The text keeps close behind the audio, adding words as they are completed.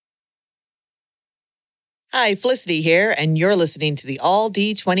Hi, Felicity here, and you're listening to the All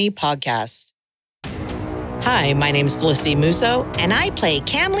D20 podcast. Hi, my name is Felicity Musso, and I play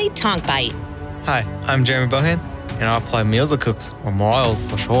Camley Tonkbite. Hi, I'm Jeremy Bohan, and I play Meals Cooks, or Miles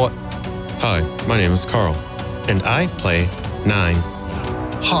for short. Hi, my name is Carl, and I play 9.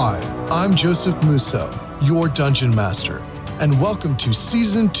 Hi, I'm Joseph Musso, your Dungeon Master, and welcome to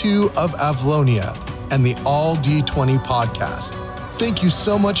Season 2 of Avalonia and the All D20 podcast. Thank you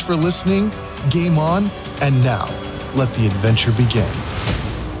so much for listening. Game on, and now, let the adventure begin.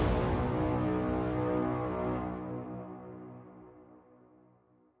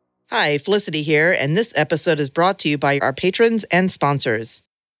 Hi, Felicity here, and this episode is brought to you by our patrons and sponsors.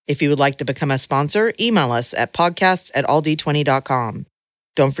 If you would like to become a sponsor, email us at podcast@alld20.com.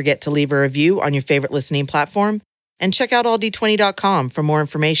 Don't forget to leave a review on your favorite listening platform, and check out alld20.com for more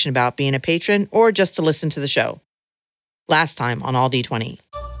information about being a patron or just to listen to the show. Last time on All D20.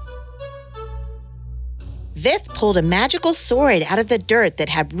 Vith pulled a magical sword out of the dirt that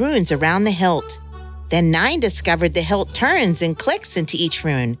had runes around the hilt. Then 9 discovered the hilt turns and clicks into each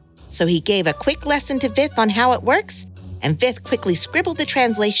rune, so he gave a quick lesson to Vith on how it works, and Vith quickly scribbled the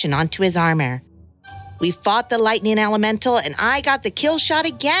translation onto his armor. We fought the lightning elemental, and I got the kill shot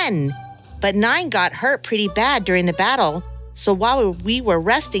again. But 9 got hurt pretty bad during the battle, so while we were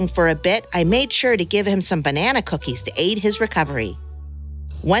resting for a bit, I made sure to give him some banana cookies to aid his recovery.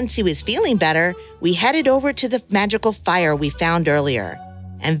 Once he was feeling better, we headed over to the magical fire we found earlier,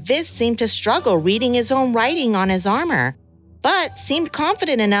 and Vith seemed to struggle reading his own writing on his armor, but seemed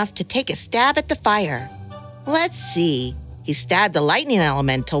confident enough to take a stab at the fire. Let's see. He stabbed the lightning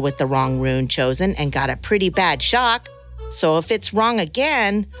elemental with the wrong rune chosen and got a pretty bad shock. So if it's wrong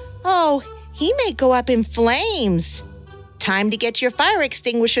again, he may go up in flames. Time to get your fire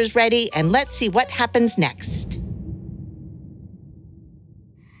extinguishers ready, and let's see what happens next.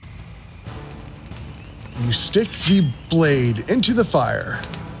 You stick the blade into the fire,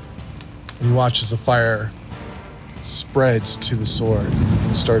 and you watch as the fire spreads to the sword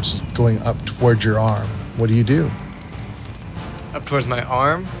and starts going up toward your arm. What do you do? Up towards my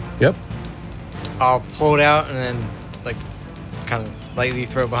arm, Yep. I'll pull it out and then, kind of lightly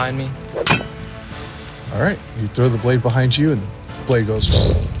throw it behind me. All right. You throw the blade behind you, and the blade goes.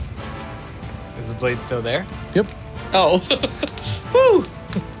 Is the blade still there? Yep. Oh. Woo!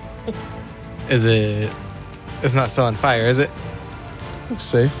 It's not still on fire, is it? Looks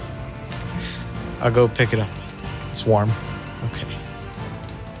safe. I'll go pick it up. It's warm. Okay.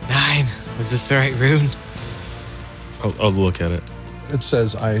 9. Was this the right rune? I'll look at it. It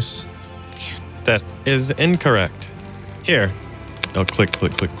says ice. That is incorrect. Here. I'll click,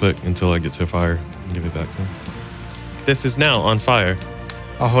 click, click, click until I get to fire and give it back to him. This is now on fire.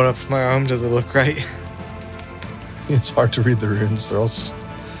 I'll hold up my arm. Does it look right? It's hard to read the runes. They're all.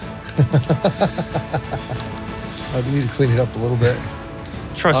 I need to clean it up a little bit.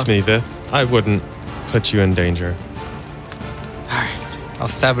 Trust me, Vith. I wouldn't put you in danger. All right. I'll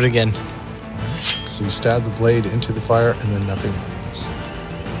stab it again. So you stab the blade into the fire, and then nothing happens.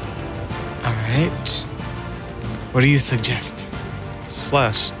 All right. What do you suggest?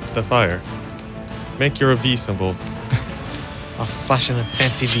 Slash the fire. Make your V symbol. I'll slash in a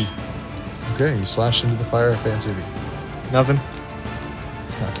fancy V. Okay, you slash into the fire, fancy V. Nothing?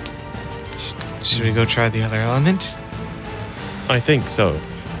 Nothing. Should we go try the other element? I think so.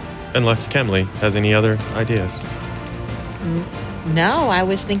 Unless Camley has any other ideas. No, I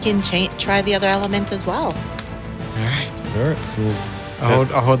was thinking try the other element as well. All right. All right, so I'll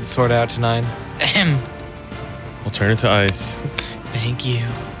hold the sword out to 9. I'll turn it to ice. Thank you.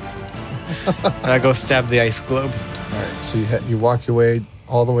 And I go stab the ice globe. All right, so you walk your way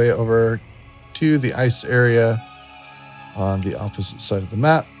all the way over to the ice area on the opposite side of the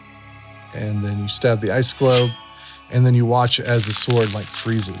map, and then you stab the ice globe, and then you watch as the sword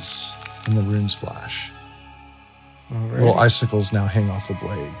freezes and the runes flash. Alright. Little icicles now hang off the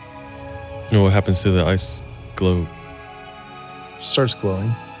blade. You know what happens to the ice globe? Starts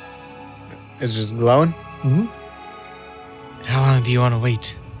glowing. It's just glowing? Mm-hmm. How long do you want to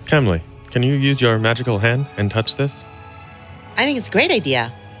wait? Camley, can you use your magical hand and touch this? I think it's a great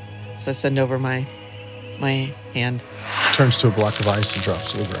idea. So I send over my hand. Turns to a block of ice and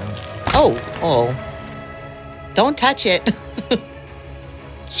drops to the ground. Oh. Don't touch it.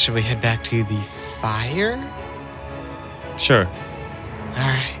 Should we head back to the fire? Sure. All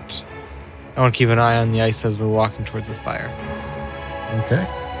right. I want to keep an eye on the ice as we're walking towards the fire. Okay.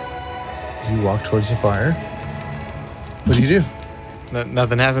 You walk towards the fire. What do you do?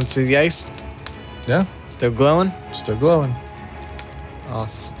 Nothing happens to the ice? Yeah, Still glowing? still glowing. I'll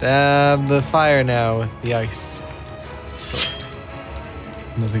stab the fire now with the ice sword.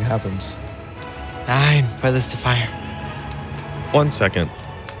 Nothing happens. 9. Put this to fire. 1 second.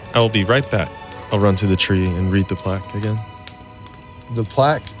 I will be right back. I'll run to the tree and read the plaque again. The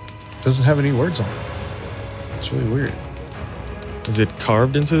plaque doesn't have any words on it. It's really weird. Is it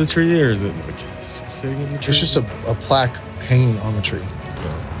carved into the tree, or is it like sitting in the tree? It's just a plaque hanging on the tree.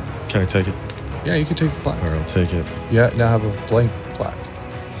 Can I take it? Yeah, you can take the plaque. Or I'll take it. Yeah, now have a blank plaque.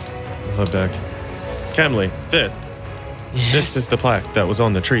 I'll head back. Camley, Fifth. Yes. This is the plaque that was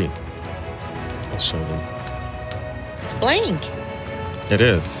on the tree. I'll show them. It's blank. It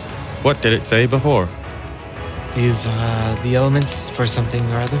is. What did it say before? Use the elements for something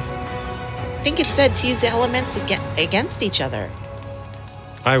or other. I think it said to use the elements against each other.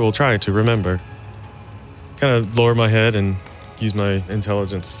 I will try to remember. Kind of lower my head and use my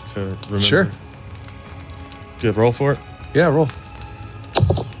intelligence to remember. Sure. Do you have roll for it? Yeah, roll.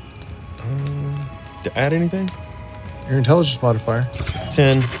 To add anything? Your intelligence modifier.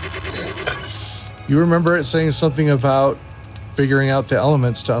 10. You remember it saying something about figuring out the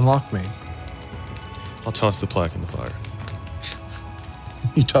elements to unlock me. I'll toss the plaque in the fire.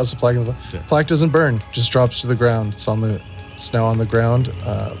 You toss the plaque in the fire. Yeah. Plaque doesn't burn, just drops to the ground. It's now on the ground,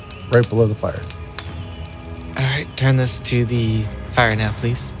 right below the fire. All right, turn this to the fire now,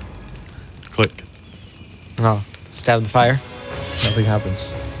 please. Click. Oh, stab the fire. Nothing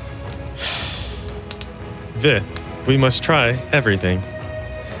happens. Vith, we must try everything.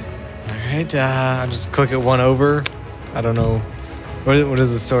 All right, I'll just click it one over. I don't know. What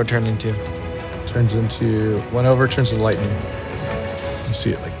does the sword turn into? Turns into one over, turns to lightning. You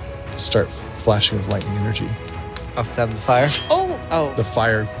see it like start flashing with lightning energy. I'll stab the fire. Oh. The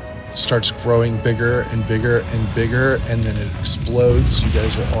fire starts growing bigger and bigger and bigger, and then it explodes. You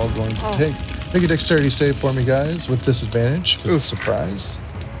guys are all going to make a dexterity save for me, guys, with disadvantage. It's a surprise.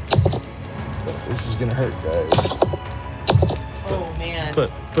 But this is gonna hurt, guys. Oh man.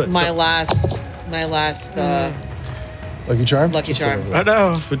 But my last Lucky charm. Lucky Just charm. over Oh there.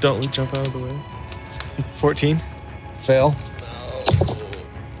 no. but don't we jump out of the way? 14. Fail.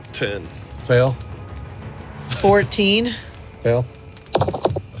 10. Fail. 14. Fail.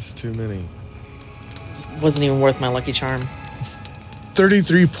 That's too many. Wasn't even worth my lucky charm.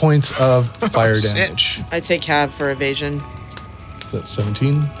 33 points of fire damage. I take half for evasion. Is that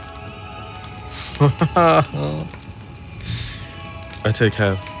 17? I take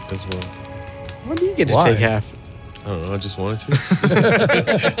half as well. What do you get to Why? take half? I don't know, I just wanted to.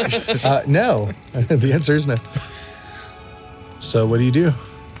 No. The answer is no. So what do you do?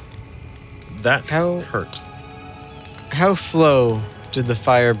 That How- hurt. How slow did the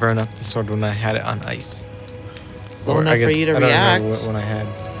fire burn up the sword when I had it on ice? Slow Or enough I guess for you to I don't react. know when I had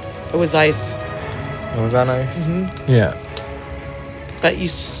It was ice. it was on ice. Yeah, But you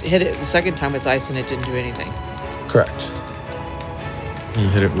hit it the second time with ice and it didn't do anything. correct. You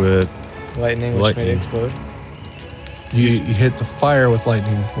hit it with Lightning, which made Lightning. it explode. You hit the fire with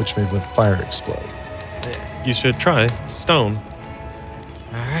lightning, which made the fire explode. You should try stone.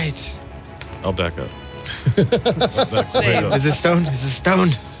 All right. I'll back up. Back way Same. up. Is it stone? Is it stone?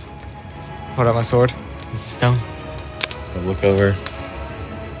 Hold out my sword. Is it stone? I'll look over.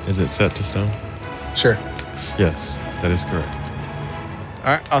 Is it set to stone? Sure. Yes, that is correct. All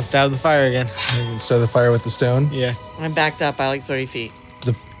right, I'll stab the fire again. You can start the fire with the stone. Yes. I'm backed up by like 30 feet.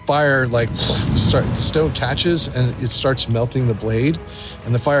 The fire the stone catches and it starts melting the blade,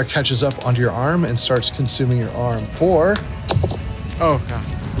 and the fire catches up onto your arm and starts consuming your arm for Oh god.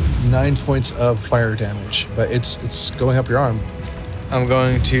 9 points of fire damage. But it's going up your arm. I'm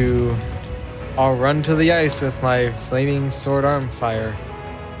going to. I'll run to the ice with my flaming sword arm fire.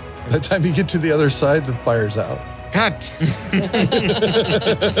 By the time you get to the other side, the fire's out. God.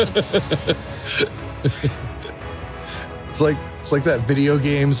 It's like that video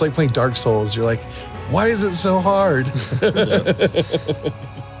game. It's like playing Dark Souls. You're like, why is it so hard?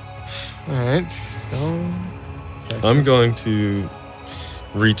 All right. So. I'm going to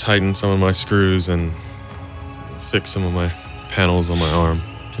retighten some of my screws and fix some of my panels on my arm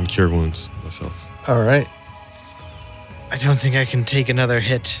and cure wounds myself. All right. I don't think I can take another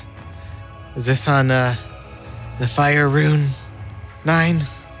hit. Is this on the fire rune 9?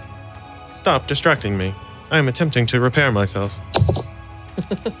 Stop distracting me. I am attempting to repair myself.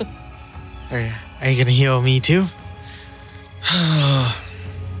 Are you gonna heal me too?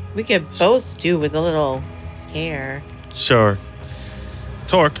 We could both do with a little hair. Sure.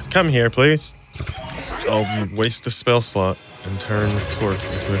 Torque, come here, please. I'll waste a spell slot and turn Torque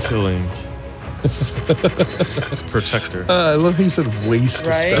into a healing protector. I love how you said waste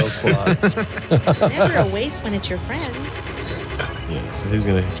Right? a spell slot. Never a waste when it's your friend. Yeah, so he's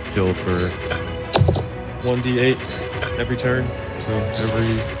gonna heal for 1d8 every turn. So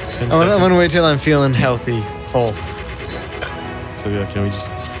every 10 I'm gonna seconds. wait till I'm feeling healthy, full. So yeah, can we just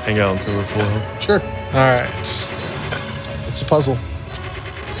hang out until we're full health? Sure. All right. It's a puzzle.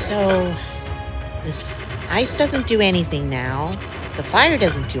 So, this ice doesn't do anything now. The fire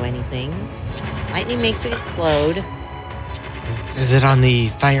doesn't do anything. Lightning makes it explode. Is it on the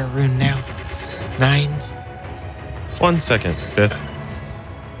fire rune now? 9. 1 second, Fifth.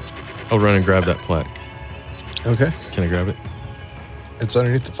 I'll run and grab that plaque. Okay. Can I grab it? It's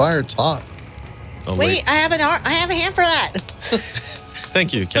underneath the fire. It's hot. I'll Wait, I have I have a hand for that.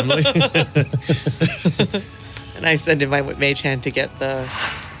 Thank you, Kenley. And I send in my mage hand to get to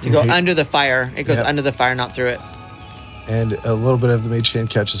go Okay. under the fire. It goes Yep. under the fire, not through it. And a little bit of the mage hand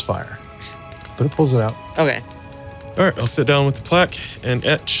catches fire. But it pulls it out. Okay. All right, I'll sit down with the plaque and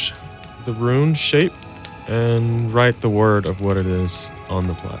etch the rune shape and write the word of what it is on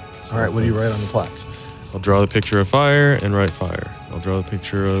the plaque. So All right, what do you write on the plaque? I'll draw the picture of fire and write fire. I'll draw the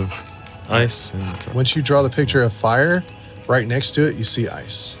picture of ice and Once you draw the picture of fire, right next to it, you see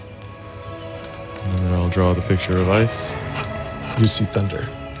ice. then I'll draw the picture of ice You see thunder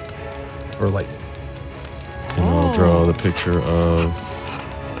or lightning. and I'll draw the picture of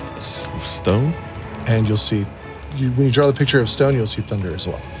stone. And you'll see, when you draw the picture of stone, you'll see thunder as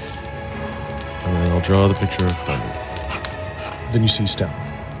well. And then I'll draw the picture of thunder. Then you see stone.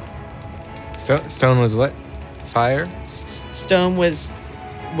 Stone was what? Fire? Stone was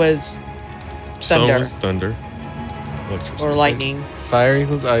Stone Thunder. is thunder. Electricity. or lightning. Fire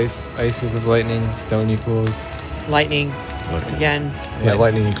equals ice. Ice equals lightning. Stone equals. Lightning Lightning. again, Yeah,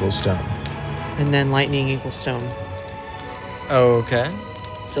 lightning equals stone. and then lightning equals stone. Oh, okay.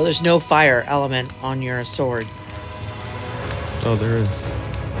 So there's no fire element on your sword. Oh, there is.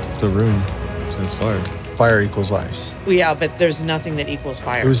 The rune says fire. Fire equals ice. Well, yeah, but there's nothing that equals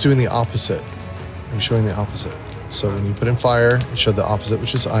fire. It was doing the opposite. It was showing the opposite. So when you put in fire, it showed the opposite,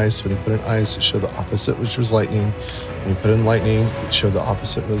 which is ice. When you put in ice, it showed the opposite, which was lightning. When you put in lightning, it showed the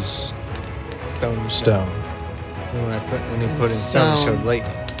opposite was Stone. stone. When you put in stone, it Stone. showed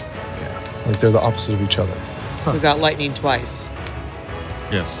lightning. Yeah, like they're the opposite of each other. So we got lightning twice.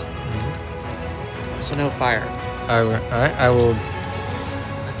 Yes. So no fire. All right, I will.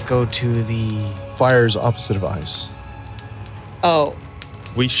 Let's go to the. Fire is opposite of ice. Oh,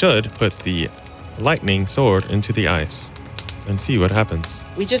 We should put the lightning sword into the ice and see what happens.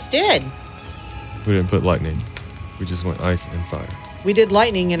 We just did. We didn't put lightning. We just went ice and fire. we did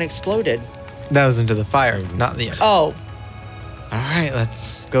lightning and exploded. That was into the fire, not the ice. Oh, All right,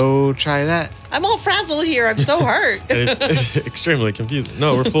 let's go try that. I'm all frazzled here. I'm so hurt. And it's extremely confusing.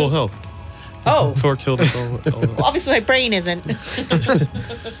 No, we're full health. oh. Tor killed us all. Well, obviously, my brain isn't.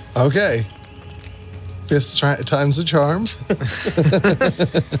 Okay. Fifth time's the charm.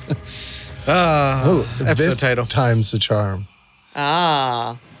 Oh, Episode fifth title. time's the charm.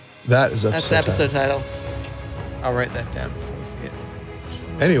 Ah, That is episode that's the episode title. title. I'll write that down before we forget.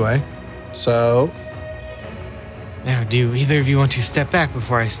 Anyway, so Now, do either of you want to step back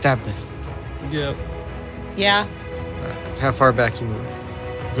before I stab this? Yep. Yeah. All right, how far back you move?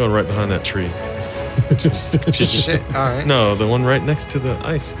 I'm going right behind that tree. Shit. All right. No, the one right next to the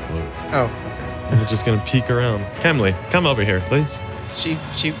ice globe. Oh, okay. And we're just going to peek around. Camley, come over here, please. She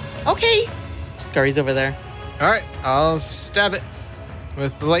Okay. scurries over there. All right, I'll stab it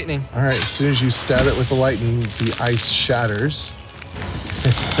with the lightning. all right, as soon as you stab it with the lightning, the ice shatters.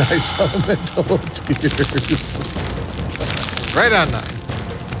 And ice elemental appears. Right on 9.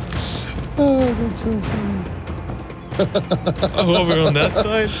 Oh, that's so funny. Oh, over on that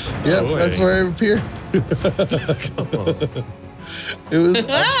side? Yep, No that's way. where it appeared. Come on. It was.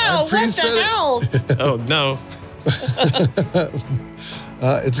 Oh, what preset the hell? Oh, no.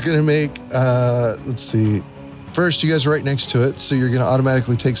 It's gonna make. Let's see. First, you guys are right next to it, so you're gonna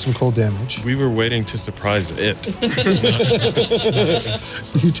automatically take some cold damage. We were waiting to surprise it.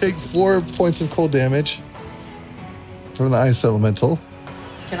 You take 4 points of cold damage from the ice elemental.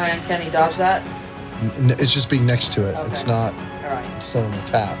 Can I uncanny dodge that? It's just being next to it. It's Okay. not. All right. It's not on the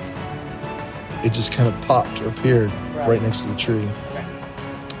tap. It just kind of popped or appeared right Right. next to the tree. Okay.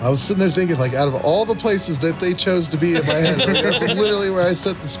 I was sitting there thinking, like, out of all the places that they chose to be in my head, like, that's literally where I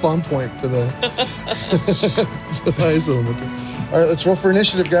set the spawn point for the, for the ice elemental. All right, let's roll for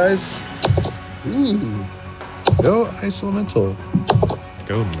initiative, guys. Ooh. Go ice elemental.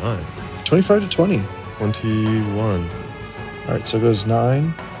 Go 9. 25 to 20. 21. All right, so it goes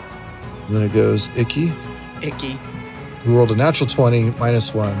 9. And then it goes Icky, Icky. who rolled a natural 20,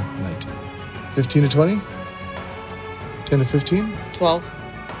 minus 1, 19. 15 to 20? 10 to 15? 12.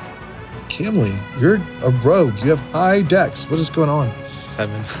 Camley, you're a rogue. You have high dex. What is going on?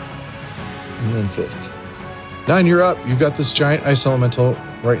 7. And then 5th. 9, you're up. You've got this giant ice elemental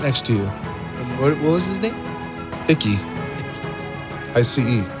right next to you. What was his name? Icky.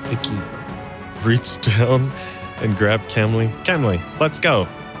 I-C-E. Icky. Reach down and grab Camley. Camley, let's go.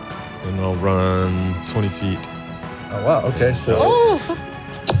 And I'll run 20 feet. Oh, wow. Okay, so Oh,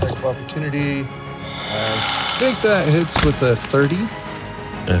 attack of opportunity. I think that hits with a 30.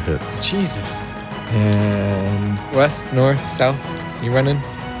 That hits. Jesus. And West, north, south. You running?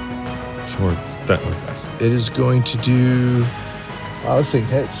 Towards that way. West. it is going to do... I was saying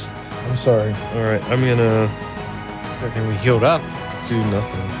hits. I'm sorry. All right, I'm gonna It's a good thing we healed up. do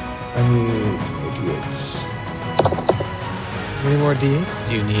nothing. I need D8s. How many more D8s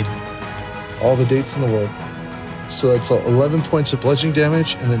do you need? All the dates in the world. So that's 11 points of bludgeoning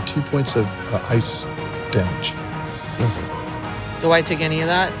damage and then 2 points of ice damage. Do I take any of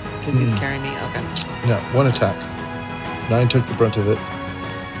that? Because he's Mm. carrying me. Okay. No, one attack. 9 took the brunt of it.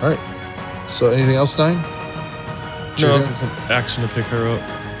 All right. So anything else, 9? No, Jordan? it's an action to pick her up.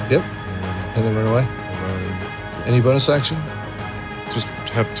 Yep. And And then run away. I'll run. Any bonus action? Just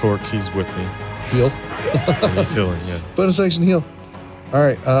have Torque. He's with me. Heal. And he's healing. Yeah. Bonus action heal. All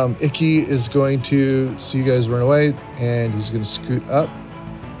right. Icky is going to see you guys run away, and he's going to scoot up,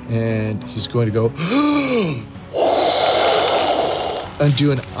 and he's going to go and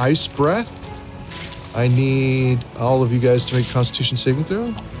do an ice breath. I need all of you guys to make Constitution saving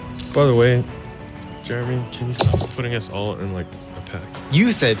throw. By the way, Jeremy, can you stop putting us all in like a pack?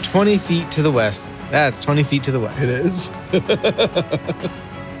 You said 20 feet to the west. That's 20 feet to the west. It is.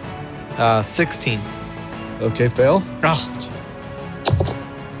 16. Okay, fail. Oh, Jesus.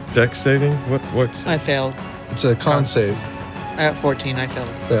 Dex saving? What's I failed. It's a con save. I got 14. I failed.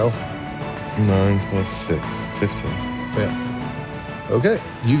 Fail. 9 plus 6, 15. Fail. Okay,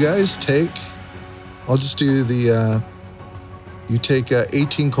 you guys take. I'll just do the. You take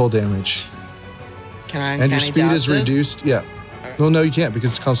 18 cold damage, Can I and your uncanny speed dodge is this? reduced. Yeah. Well, no, you can't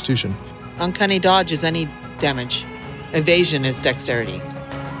because it's Constitution. Uncanny dodge is any damage. Evasion is dexterity.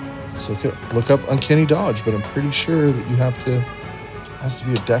 Let's look up Uncanny Dodge, but I'm pretty sure that you have to. Has to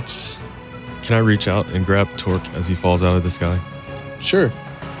be a Dex. Can I reach out and grab Torque as he falls out of the sky? Sure.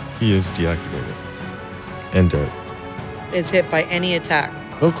 He is deactivated. And dead. Is hit by any attack.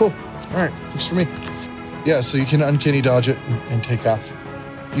 Oh, cool. All right, thanks for me. Yeah, so you can Uncanny Dodge it and take half.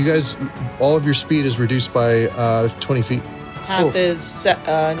 You guys, all of your speed is reduced by 20 feet. Half Oh. is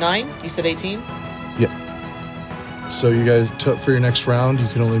 9. You said 18. So you guys, for your next round, you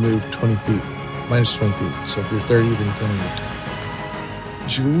can only move 20 feet, minus 20 feet. So if you're 30, then you can only move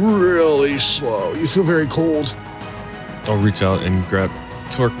 10. You're really slow. You feel very cold. I'll reach out and grab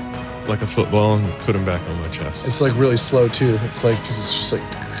Torque like a football and put him back on my chest. It's like really slow too. It's like, because it's just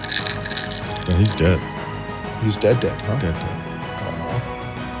like, No, he's dead. he's dead, huh? Dead.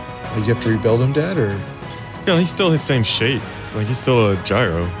 Aw. Like you have to rebuild him dead, or No, he's still his same shape. Like he's still a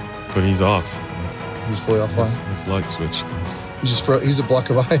gyro, but he's off. he's fully offline? His light switch is. He's a block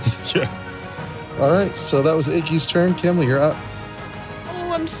of ice. Yeah. All right, so that was Icky's turn. Kimley, you're up.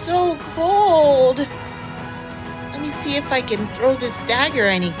 oh, I'm so cold. Let me see if I can throw this dagger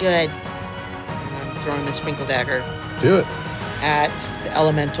any good. And I'm throwing the sprinkle dagger Do it. at the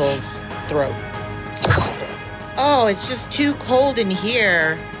elemental's throat. Oh, it's just too cold in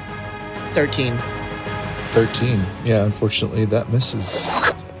here. 13. 13. Yeah, unfortunately, that misses.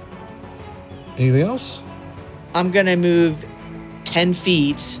 Anything else? I'm going to move 10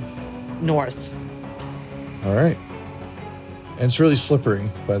 feet north. All right. And it's really slippery,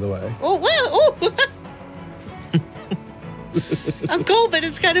 by the way. Oh, wow. Oh. I'm cold, but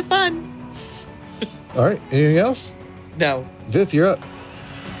it's kind of fun. All right. Anything else? No. Vith, you're up.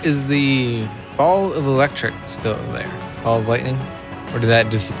 Is the ball of electric still there? Ball of lightning? Or did that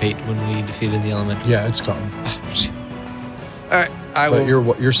dissipate when we defeated the elemental? Yeah, it's gone. Oh, shit. All right, I But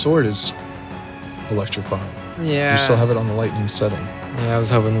will. your sword is electrifying. Yeah. You still have it on the lightning setting. Yeah, I was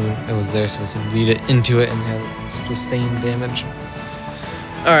hoping it was there so we could lead it into it and have it sustain damage.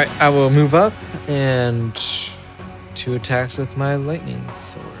 All right, I will move up and 2 attacks with my lightning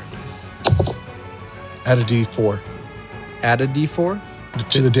sword. Add a D4 Add a d4?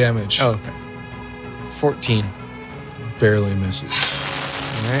 to the damage. Oh, okay. 14. Barely misses.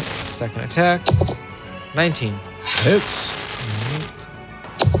 All right, second attack. 19. Hits. All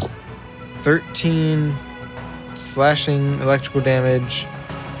right. 13 slashing electrical damage,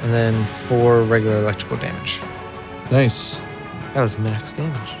 and then 4 regular electrical damage. Nice. That was max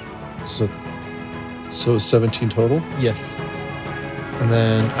damage. So 17 total. Yes. And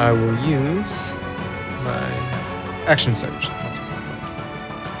then I will use my action surge. That's what it's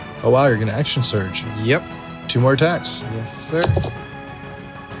called. Oh, wow. You're going to action surge. Yep. 2 more attacks. Yes, sir.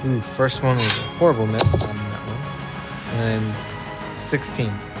 Ooh, first one was a horrible miss on that one. And then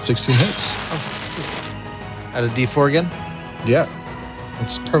 16. 16 hits. Oh, sweet. Add a D4 again? Yeah.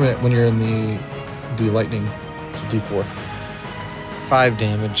 It's permanent when you're in the lightning. It's a D4. 5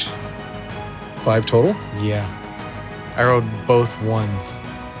 damage. 5 total? Yeah. I rolled both ones.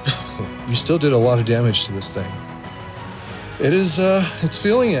 You still did a lot of damage to this thing. It is, it's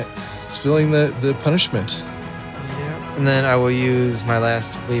feeling it. It's feeling the punishment. Yeah. And then I will use my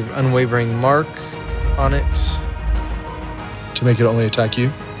last unwavering mark on it. To make it only attack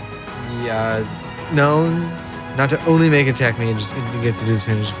you? Yeah. No, not to only make it attack me, it gets a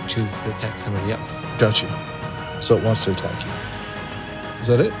disadvantage if it chooses to attack somebody else. Got you. So it wants to attack you. Is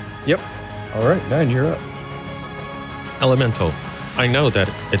that it? Yep. All right, 9, you're up. Elemental, I know that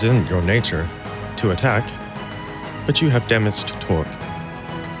it isn't your nature to attack, but you have damaged Torque.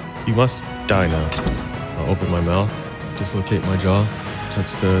 You must die now. I'll open my mouth, dislocate my jaw,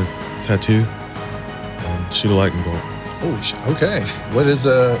 touch the tattoo, and shoot a lightning bolt. Holy shit. Okay. What is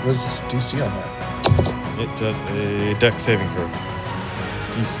this DC on that? It does a dex saving throw.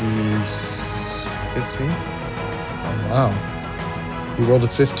 DC 15? Oh, wow. He rolled a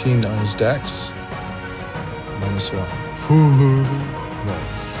 15 on his dex. -1.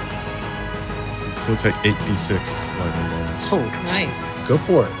 Nice. So he'll take 8d6 lightning damage. Oh, nice. Go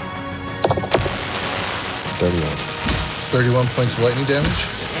for it. 31. 31 points of lightning damage.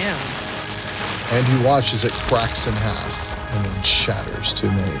 Damn. And you watch as it cracks in half and then shatters to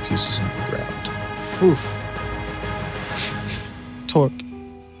a million pieces on the ground. Oof. Torque,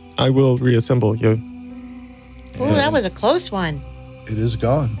 I will reassemble you. Ooh, that was a close one. It is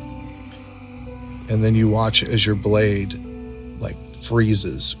gone. And then you watch as your blade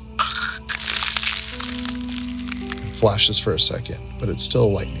freezes. It flashes for a second, but it's still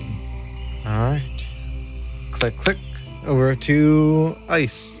lightning. All right. Click, click. Over to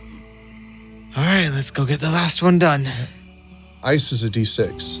ice. All right, let's go get the last one done. Ice is a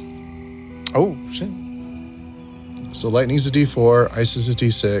D6. Oh, shit. So lightning's a D4, ice is a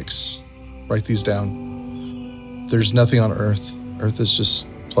D6. Write these down. There's nothing on Earth. Earth is just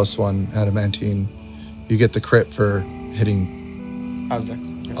 +1 adamantine. You get the crit for hitting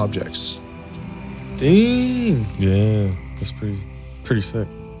objects. Dang. Yeah, that's pretty sick.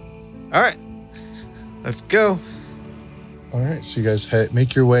 All right. Let's go. All right, so you guys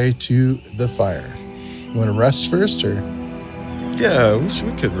make your way to the fire. You want to rest first, or? Yeah, we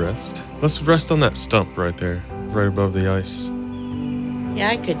could rest. Let's rest on that stump right there, right above the ice. Yeah,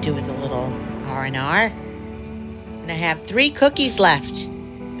 I could do with a little R&R. And I have 3 cookies left.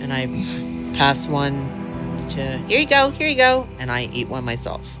 And I pass one to, here you go. And I eat one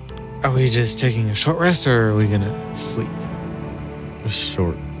myself. Are we just taking a short rest or are we going to sleep? A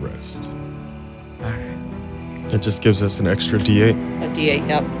short rest. All right. It just gives us an extra D8. A D8,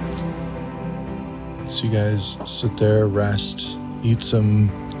 yep. So you guys sit there, rest, eat some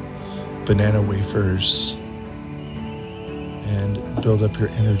banana wafers, and build up your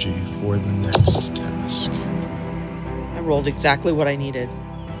energy for the next task. I rolled exactly what I needed.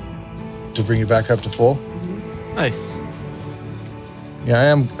 To bring you back up to full? Nice. Yeah, I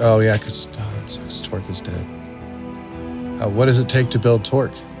am. Oh, yeah, because it sucks. Torque is dead. What does it take to build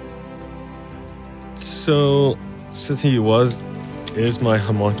Torque? So, since he is my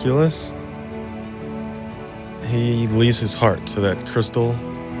homunculus, he leaves his heart to that crystal.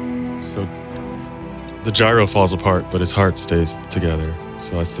 So the gyro falls apart, but his heart stays together.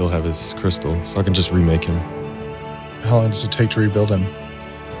 So I still have his crystal, so I can just remake him. How long does it take to rebuild him?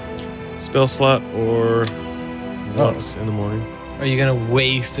 Spell slot or once in the morning. Are you going to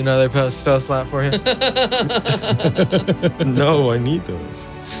waste another spell slot for him? No, I need those.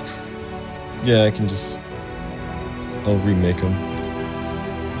 Yeah, I'll remake him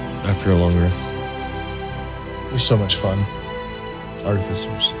after a long rest. They're so much fun.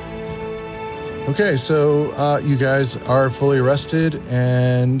 Artificers. Okay, so you guys are fully rested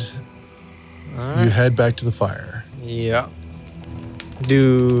and you head back to the fire. Yeah.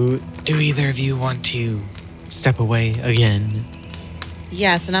 Do either of you want to step away again?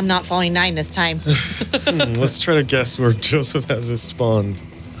 Yes, and I'm not falling 9 this time. Let's try to guess where Joseph has his spawn.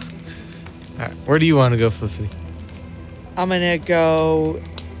 All right. Where do you want to go, Felicity? I'm going to go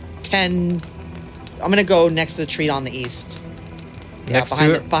 10. I'm going to go next to the tree on the east. Next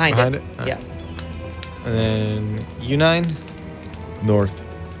behind to it. Behind it. All Yeah. right. And then you 9 North.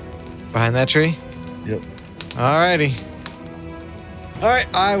 behind that tree? Yep. Alrighty.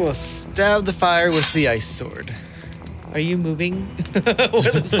 Alright, I will stab the fire with the ice sword. Are you moving where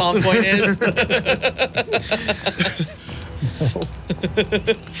the spawn point is?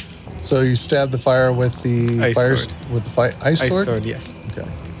 So you stab the fire with the Ice fire sword. with the ice sword? Ice sword, yes. Okay.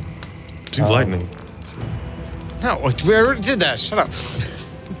 Do lightning. No, we already did that. Shut up.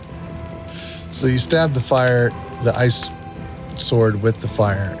 So you stab the ice sword with the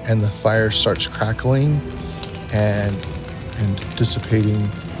fire, and the fire starts crackling and dissipating,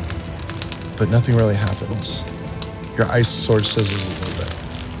 but nothing really happens. Your ice sword sizzles a little bit.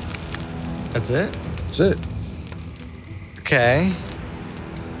 That's it? That's it. Okay.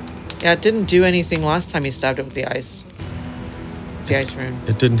 Yeah, it didn't do anything last time you stabbed it with the ice. The ice rune.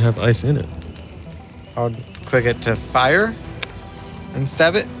 It didn't have ice in it. I'll click it to fire and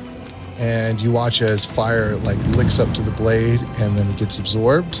stab it. And you watch as fire like licks up to the blade, and then it gets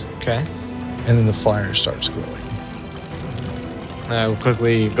absorbed, Okay. and then the fire starts glowing. I will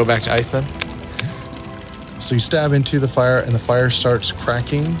quickly go back to ice then. So you stab into the fire, and the fire starts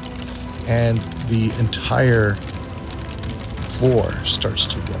cracking, and the entire floor starts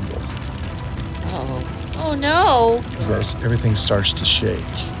to rumble. Oh. Oh no. You guys, everything starts to shake.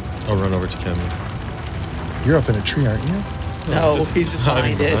 I'll run over to Cammy. You're up in a tree, aren't you? No, he's just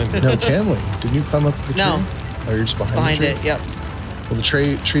hiding behind it. No, Camley, didn't you climb up the tree? No. Oh, you're just behind, Behind the tree? it, yep. Well,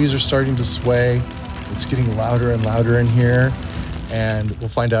 the trees are starting to sway. It's getting louder and louder in here, and we'll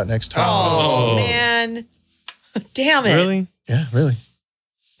find out next time. Oh, man. Damn it. Really? Yeah, really.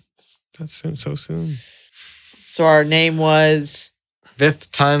 That's so soon. So our name was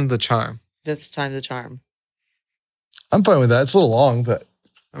Fifth time the charm. Fifth Time the Charm. I'm fine with that. It's a little long, but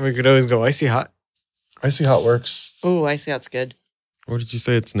And we could always go icy hot. I see how it works. Ooh, I see how it's good. What did you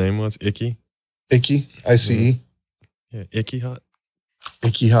say its name was? Icky? Icky, ICE, Yeah, Icky Hot?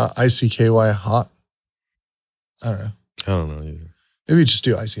 Icky hot, ICKY hot. I don't know. I don't know either. Maybe just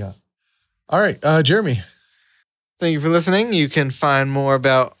do icy hot. All right, Jeremy. Thank you for listening. You can find more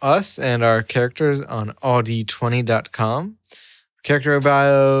about us and our characters on alld20.com. Character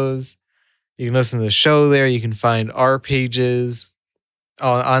bios. You can listen to the show there. You can find our pages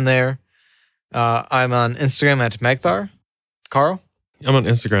on there. I'm on Instagram at Magthar. Carl? I'm on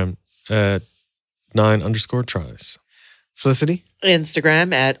Instagram at 9_tries. Felicity?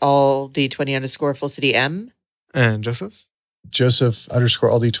 Instagram at allD20_FelicityM. And Joseph? Joseph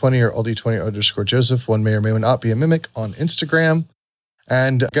 _LD20 or LD20 _Joseph. One may or may not be a mimic on Instagram.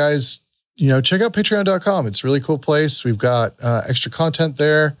 And guys, check out patreon.com. It's a really cool place. We've got extra content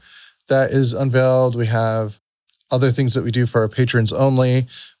there that is unveiled. We have other things that we do for our patrons only.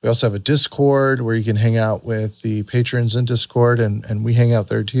 We also have a Discord where you can hang out with the patrons in Discord, and we hang out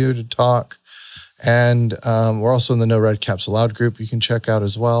there too to talk. And we're also in the No Red Caps Allowed group you can check out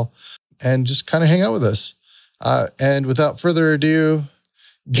as well, and just kind of hang out with us. And without further ado,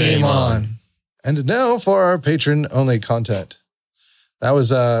 game on. And now for our patron only content. That was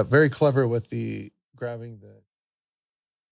very clever with the grabbing the